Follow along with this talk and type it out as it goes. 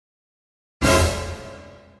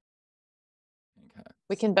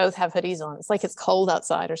We can both have hoodies on. It's like it's cold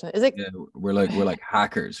outside or something. Is it? Yeah, we're like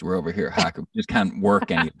hackers. We're over here hacker. We just can't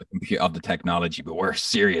work any of the computer of the technology, but we're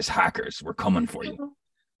serious hackers. We're coming for you.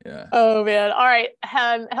 Yeah. Oh man. All right.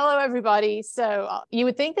 Hello everybody. So you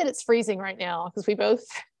would think that it's freezing right now because we both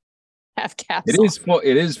have caps It on. is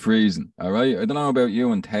it is freezing. All right. I don't know about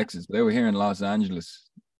you in Texas, but over here in Los Angeles,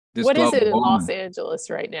 this What is global it in Los warming. Angeles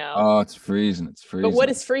right now? Oh, it's freezing. It's But what freezing.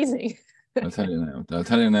 is freezing? I'll tell you now. I'll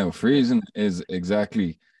tell you now. Freezing is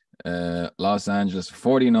exactly Los Angeles,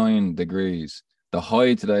 49 degrees. The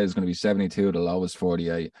high today is going to be 72. The low is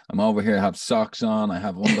 48. I'm over here, I have socks on. I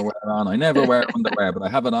have underwear on. I never wear underwear, but I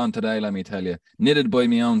have it on today, let me tell you. Knitted by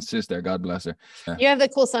my own sister. God bless her. Yeah. You have the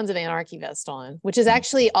cool Sons of Anarchy vest on, which is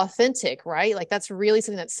actually authentic, right? Like that's really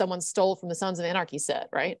something that someone stole from the Sons of Anarchy set,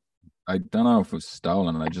 right? I don't know if it was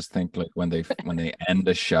stolen. I just think like when they end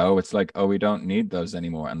the show, it's like, oh, we don't need those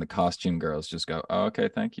anymore. And the costume girls just go, oh, okay,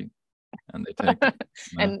 thank you. And they take them.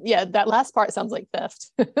 And yeah, that last part sounds like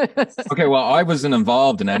theft. Okay, well, I wasn't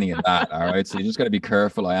involved in any of that. All right, so you just got to be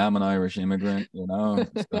careful. I am an Irish immigrant, you know.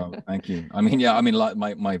 So thank you. I mean, yeah, I mean, like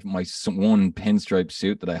my one pinstripe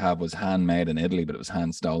suit that I have was handmade in Italy, but it was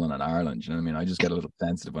hand stolen in Ireland. You know what I mean? I just get a little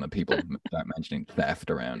sensitive when people start mentioning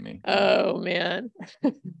theft around me. Oh man,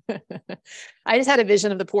 I just had a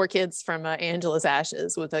vision of the poor kids from Angela's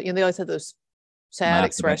Ashes with the, they always had those sad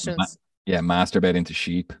expressions. Yeah, masturbating to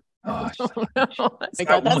sheep. Oh, oh no. My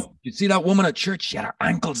God, you see that woman at church? She had her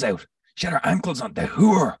ankles out. She had her ankles on the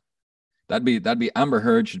whore. That'd be Amber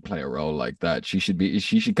Heard should play a role like that. She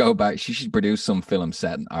should go back. She should produce some film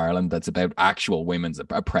set in Ireland that's about actual women's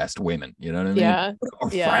oppressed women. You know what I mean? Yeah.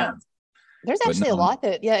 Or yeah. France. There's actually a lot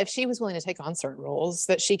that, if she was willing to take on certain roles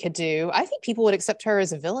that she could do, I think people would accept her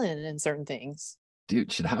as a villain in certain things.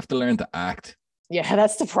 Dude, she'd have to learn to act. Yeah,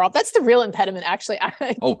 that's the problem. That's the real impediment, actually.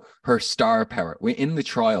 Oh, her star power. In the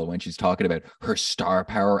trial, when she's talking about her star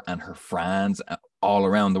power and her friends all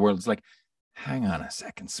around the world, it's like, hang on a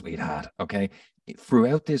second, sweetheart. Okay.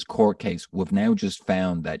 Throughout this court case, we've now just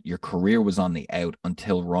found that your career was on the out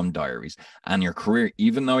until Rum Diaries. And your career,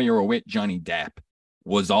 even though you were with Johnny Depp,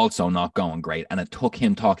 was also not going great. And it took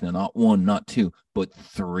him talking to not one, not two, but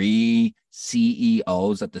three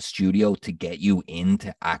CEOs at the studio to get you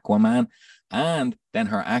into Aquaman. And then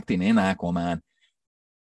her acting in Aquaman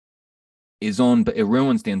but it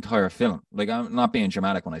ruins the entire film. Like, I'm not being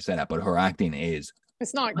dramatic when I say that, but her acting is.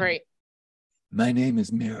 It's not great. My name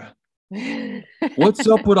is Mira. What's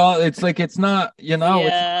up with all? It's like, it's not, Yeah,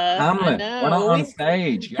 it's Hamlet. We're not on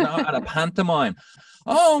stage. You're not at a pantomime.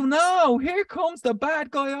 Oh no, here comes the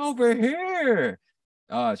bad guy over here.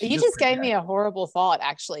 You just gave me a horrible thought,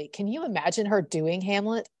 actually. Can you imagine her doing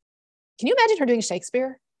Hamlet? Can you imagine her doing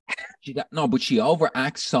Shakespeare? No, but she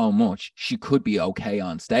overacts so much, she could be okay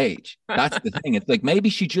on stage. That's the thing. It's like maybe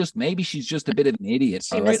she's just a bit of an idiot.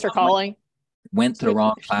 She missed her calling. Went to the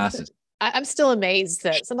wrong classes. I'm still amazed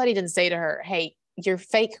that somebody didn't say to her, hey, your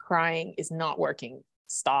fake crying is not working.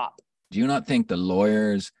 Stop. Do you not think the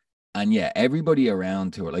lawyers and everybody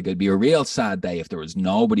around to her, like, it'd be a real sad day if there was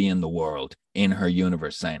nobody in the world in her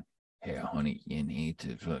universe saying, here, honey, you need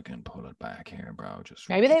to fucking pull it back here, bro. Just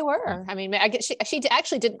maybe they were. I mean, I guess she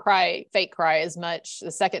actually didn't fake cry as much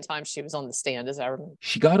the second time she was on the stand as I remember.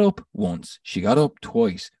 She got up once, she got up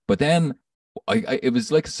twice, but then it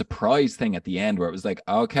was like a surprise thing at the end where it was like,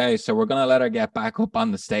 okay, so we're gonna let her get back up on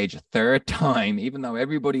the stage a third time, even though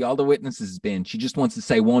all the witnesses has been. She just wants to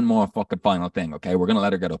say one more fucking final thing. Okay, we're gonna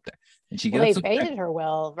let her get up there, and she gets. They baited her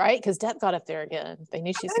well, right? Because Depp got up there again. They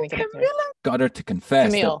knew she was gonna get up there. Got her to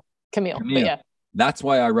confess. Camille. But yeah. That's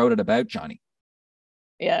why I wrote it about Johnny.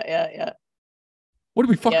 Yeah. What are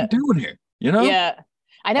we fucking doing here? You know? Yeah.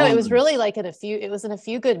 I know it was really like in a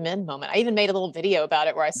Few Good Men moment. I even made a little video about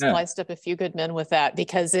it where I spliced up A Few Good Men with that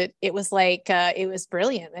because it was like it was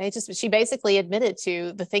brilliant. And she basically admitted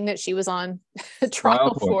to the thing that she was on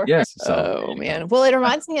trial for. Yes. Oh man. Well, it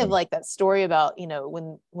reminds me of like that story about,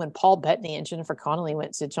 when Paul Bettany and Jennifer Connelly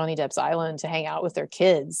went to Johnny Depp's island to hang out with their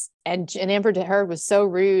kids. And Amber Heard was so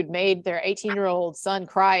rude, made their 18-year-old son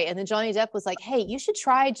cry. And then Johnny Depp was like, hey, you should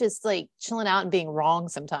try just like chilling out and being wrong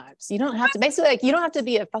sometimes. You don't have to you don't have to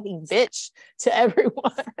be a fucking bitch to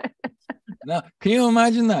everyone. No, can you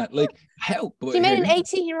imagine that? Like, help. He made an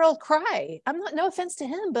 18-year-old cry. No offense to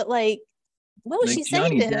him, but like, what was she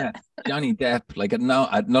saying to him? Johnny Depp, like,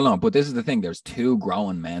 no. But this is the thing. There's two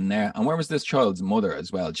grown men there. And where was this child's mother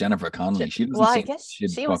as well? Jennifer Connelly. She doesn't I guess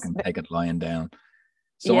she'd fucking take it lying down.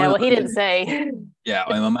 So he didn't say.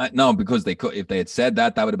 Yeah, no, because they could. If they had said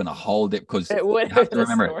that, that would have been a whole dip. Because it would you have to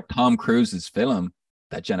remember Tom Cruise's film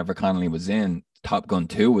that Jennifer Connelly was in Top Gun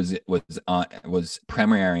 2 was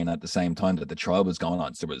premiering at the same time that the trial was going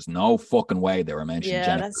on. So there was no fucking way they were mentioning Yeah,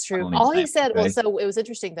 Jennifer that's true. Connelly's All he name, said, well, okay? so it was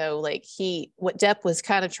interesting though, like what Depp was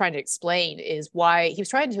kind of trying to explain is why he was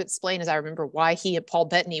trying to explain, as I remember, why he and Paul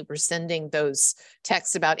Bettany were sending those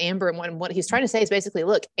texts about Amber. And what he's trying to say is basically,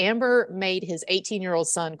 look, Amber made his 18-year-old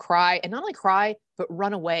son cry, and not only cry, but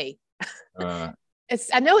run away. Uh,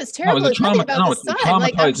 I know it's no, it terrible. was a It's nothing about the it's a son.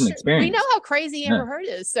 Like, I'm traumatizing sure we know experience. how crazy Yeah. Amber Heard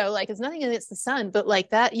is. So like, it's nothing against the son, but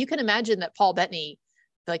like that, you can imagine that Paul Bettany,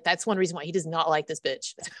 like that's one reason why he does not like this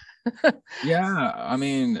bitch. Yeah, I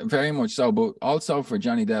mean, very much so. But also for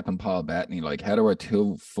Johnny Depp and Paul Bettany, like, how there were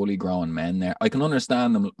two fully grown men there. I can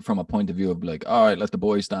understand them from a point of view of like, all right, let the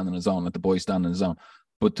boy stand on his own, let the boy stand on his own.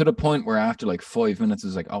 But to the point where after like 5 minutes,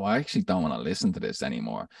 it's like, oh, I actually don't want to listen to this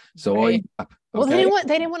anymore. So Right. Well, okay.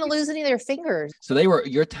 they didn't want to lose any of their fingers. So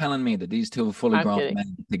you're telling me that these two fully I'm grown kidding.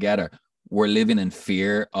 men together were living in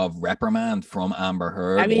fear of reprimand from Amber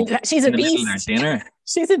Heard. I mean, she's a in the middle of beast. their dinner.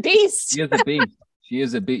 She's a beast. She is a beast. She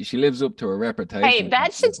is a beast. She lives up to her reputation. Hey,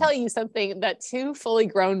 that should tell you something, that two fully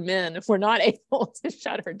grown men were not able to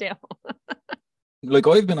shut her down. Like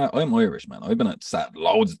I'm Irish, man. I've been at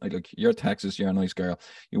loads. Like you're Texas, you're a nice girl.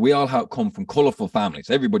 We all have come from colorful families.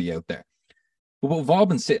 Everybody out there. But we've all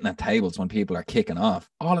been sitting at tables when people are kicking off.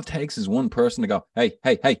 All it takes is one person to go, hey,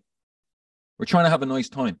 hey, hey, we're trying to have a nice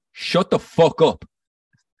time. Shut the fuck up.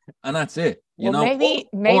 And that's it. You Well, know,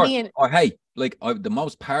 maybe or hey, like the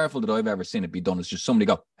most powerful that I've ever seen it be done is just somebody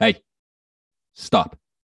go, hey, stop.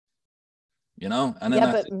 You know, and then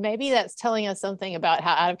yeah, but maybe that's telling us something about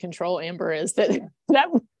how out of control Amber is. That it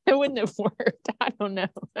wouldn't have worked. I don't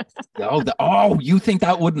know. You think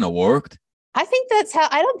that wouldn't have worked? I think that's how.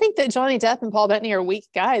 I don't think that Johnny Depp and Paul Bettany are weak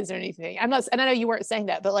guys or anything. I'm not, and I know you weren't saying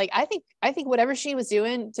that, but like I think whatever she was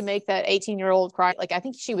doing to make that 18-year-old cry, like I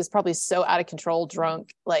think she was probably so out of control,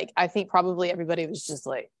 drunk. Like I think probably everybody was just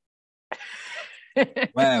like.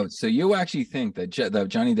 Wow. So you actually think that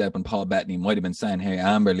Johnny Depp and Paul Bettany might have been saying, hey,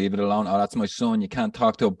 Amber, leave it alone. Oh, that's my son. You can't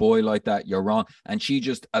talk to a boy like that. You're wrong. And she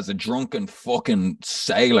just, as a drunken fucking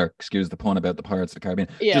sailor, excuse the pun about the Pirates of the Caribbean,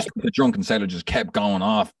 just the drunken sailor just kept going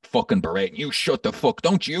off, fucking berating. You shut the fuck.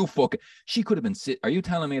 Don't you fucking. She could have been Are you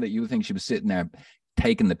telling me that you think she was sitting there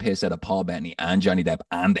taking the piss out of Paul Bettany and Johnny Depp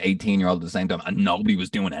and the 18-year-old at the same time and nobody was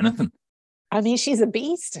doing anything? I mean, she's a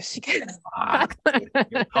beast.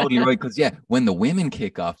 You're totally right. Because when the women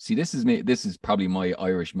kick off, see, this is probably my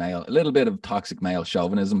Irish male, a little bit of toxic male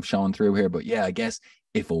chauvinism showing through here. But yeah, I guess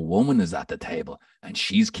if a woman is at the table and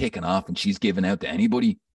she's kicking off and she's giving out to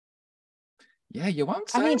anybody, yeah, you won't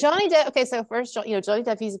say. I mean, Johnny Depp. Okay, so first, Johnny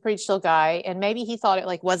Depp, he's a pretty chill guy, and maybe he thought it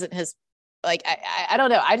like wasn't his. Like I don't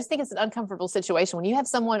know. I just think it's an uncomfortable situation when you have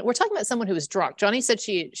someone. We're talking about someone who was drunk. Johnny said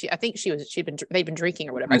I think they'd been drinking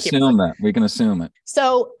or whatever. I assume that we can assume it.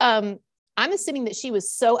 So I'm assuming that she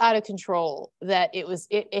was so out of control that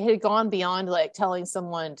it had gone beyond like telling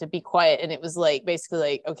someone to be quiet, and it was like basically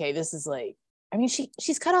like, okay, this is like. I mean,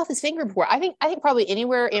 she's cut off his finger before. I think probably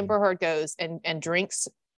anywhere Amber Heard goes and drinks,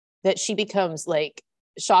 that she becomes like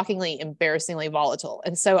shockingly, embarrassingly volatile.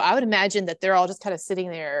 And so I would imagine that they're all just kind of sitting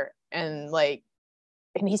there and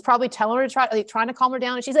he's probably telling her to trying to calm her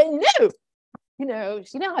down. And she's like, no, you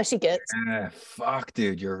know how she gets. Fuck,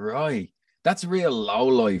 dude, you're right. That's real low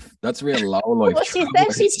life. That's real low life. Well, she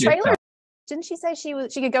said she's trailer. Didn't she say she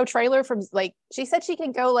could go trailer from like, she said she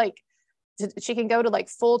can go to like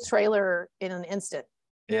full trailer in an instant.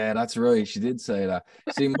 Yeah, that's right. She did say that.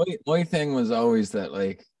 See, my thing was always that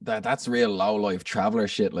like that's real low life traveler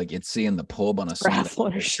shit. Like you'd see in the pub on a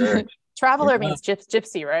Traveler shit. Traveler means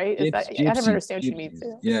gypsy, right? Is that, I never understand what she means.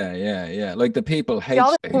 Yeah. Like the people hate.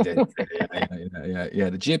 Yeah.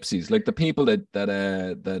 The gypsies, like the people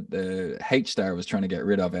that H-Star was trying to get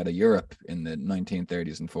rid of out of Europe in the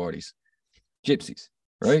 1930s and 40s. Gypsies,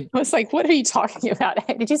 right? I was like, what are you talking about?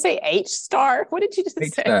 Did you say H-Star? What did you just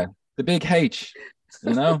say? The big H.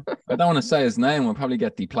 You know, I don't want to say his name. We'll probably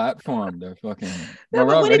get deplatformed. They're fucking. No,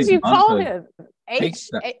 but what did you call him?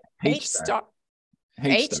 H-Star. H-Star.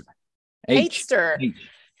 Oh,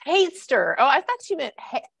 I thought you meant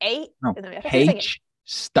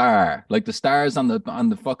H-Star, like the stars on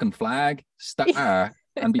the fucking flag. Star,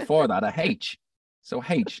 and before that a H. So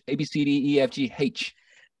H, A B C D E F G H.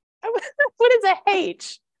 What is a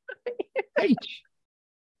H? H.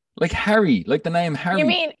 Like Harry, like the name Harry.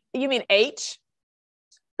 You mean H?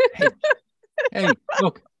 H. Hey,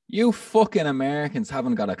 look, you fucking Americans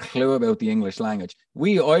haven't got a clue about the English language.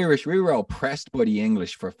 We Irish, we were oppressed by the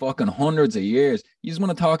English for fucking hundreds of years. You just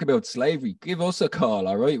want to talk about slavery? Give us a call,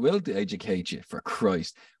 all right? We'll educate you, for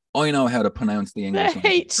Christ. I know how to pronounce the English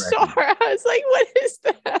language. H-Star. I was like, what is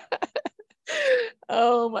that?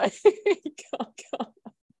 Oh my God.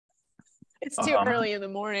 It's too early in the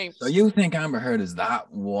morning. So you think Amber Heard is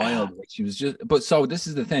that wild? Like she was just, but so this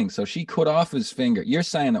is the thing. So she cut off his finger. You're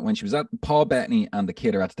saying that when she was at Paul Bettany and the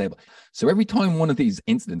kid are at the table. So every time one of these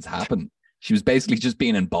incidents happened, she was basically just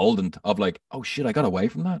being emboldened of like, oh shit, I got away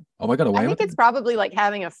from that. Oh, I got away I with think it's it. probably like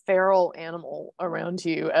having a feral animal around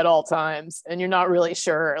you at all times, and you're not really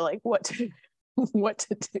sure like what to do. Man,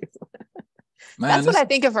 That's what this I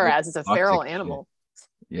think of her as, is a feral toxic shit. animal.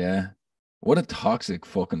 Yeah. What a toxic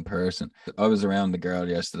fucking person. I was around the girl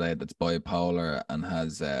yesterday that's bipolar and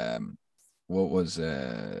has what was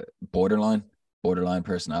borderline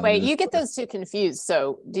personality Wait, you get disorder. those two confused.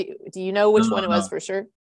 So do you know No, which no, one it was no. for sure?